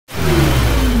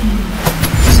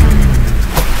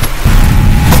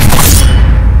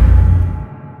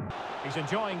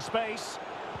enjoying space.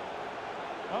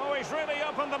 Oh, he's really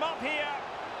opened them up here.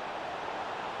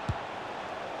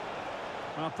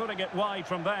 Well, putting it wide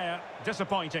from there.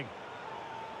 Disappointing.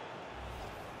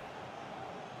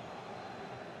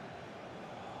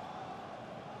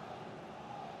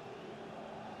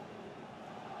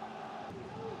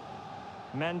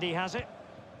 Mendy has it.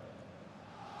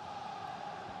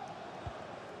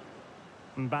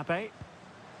 Mbappe.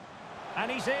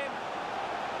 And he's in.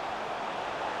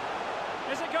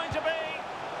 Is it going to be?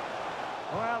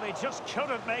 Well, he just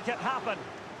couldn't make it happen.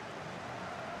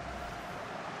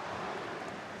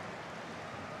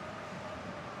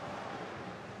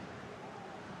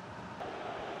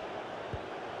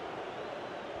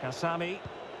 Kasami.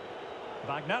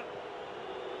 Wagner.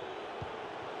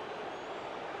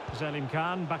 Zelim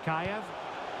Khan, Bakayev.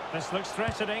 This looks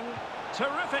threatening.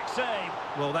 Terrific save.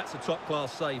 Well, that's a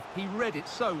top-class save. He read it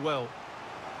so well.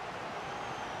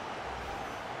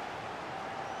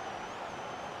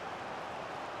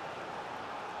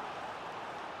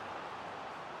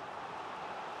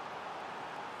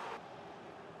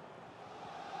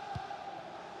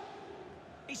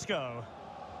 Isco.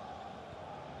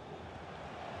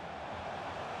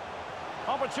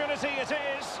 Opportunity it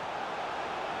is.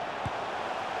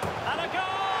 And a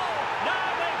goal! Now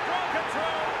they've broken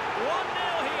through.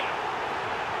 1-0 here.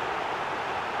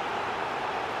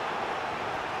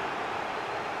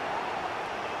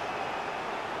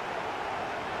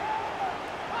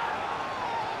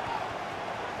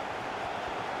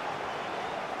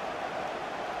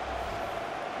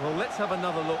 Well, let's have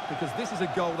another look, because this is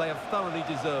a goal they have thoroughly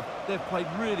deserved. They've played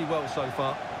really well so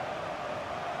far.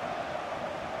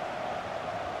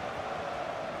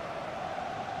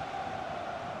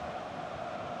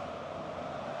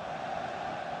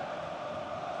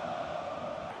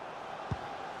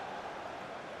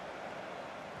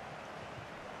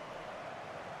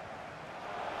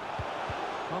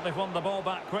 Well, they've won the ball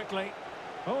back quickly.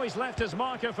 Oh, he's left his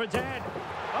marker for dead.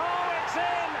 Oh, it's in!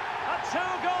 A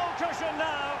two-goal cushion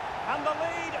now, and the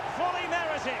lead fully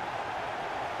merited.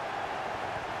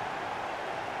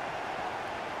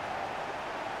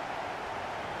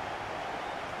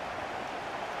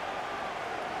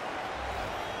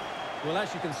 Well,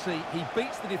 as you can see, he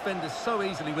beats the defenders so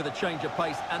easily with a change of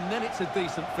pace, and then it's a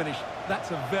decent finish.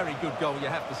 That's a very good goal, you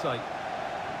have to say.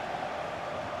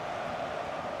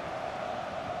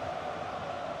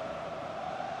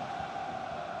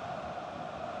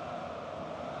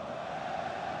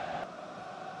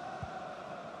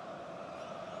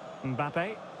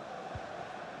 Mbappe.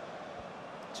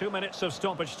 2 minutes of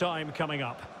stoppage time coming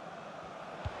up.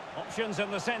 Options in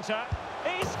the centre.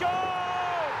 Isco! Oh,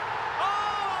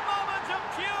 a moment of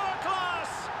pure class!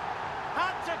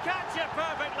 Had to catch it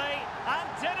perfectly, and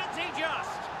didn't he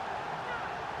just?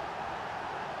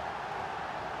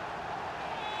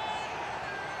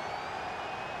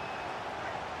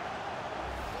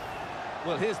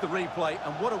 Well, here's the replay,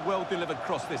 and what a well-delivered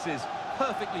cross this is.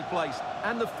 Perfectly placed,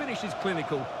 and the finish is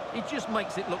clinical. He just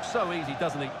makes it look so easy,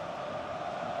 doesn't he?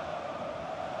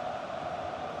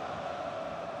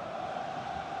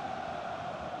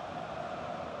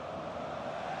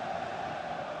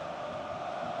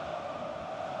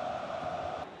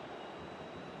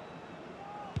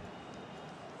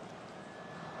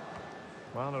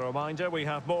 Well, a reminder, we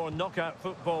have more knockout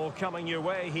football coming your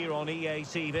way here on EA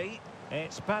TV.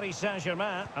 It's Paris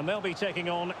Saint-Germain, and they'll be taking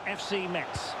on FC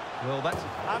Metz. Well, that's...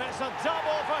 And it's a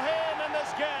double for him in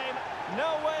this game.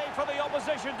 No way for the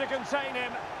opposition to contain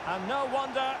him. And no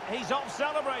wonder he's off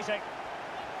celebrating.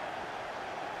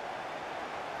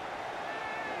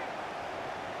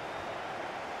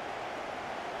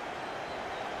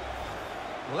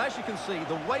 Well, as you can see,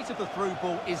 the weight of the through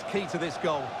ball is key to this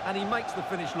goal, and he makes the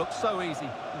finish look so easy.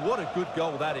 What a good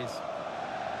goal that is.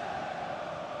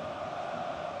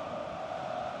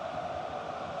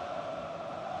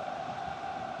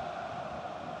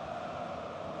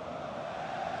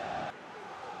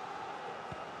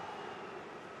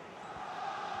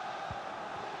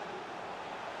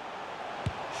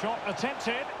 Shot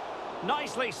attempted.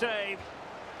 Nicely saved.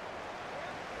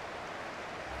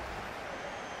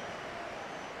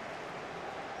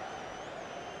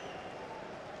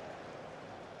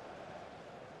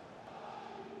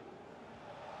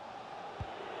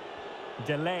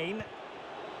 Delane.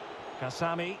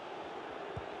 Kasami.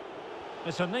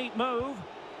 It's a neat move.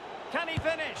 Can he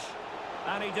finish?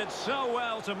 And he did so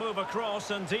well to move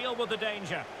across and deal with the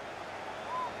danger.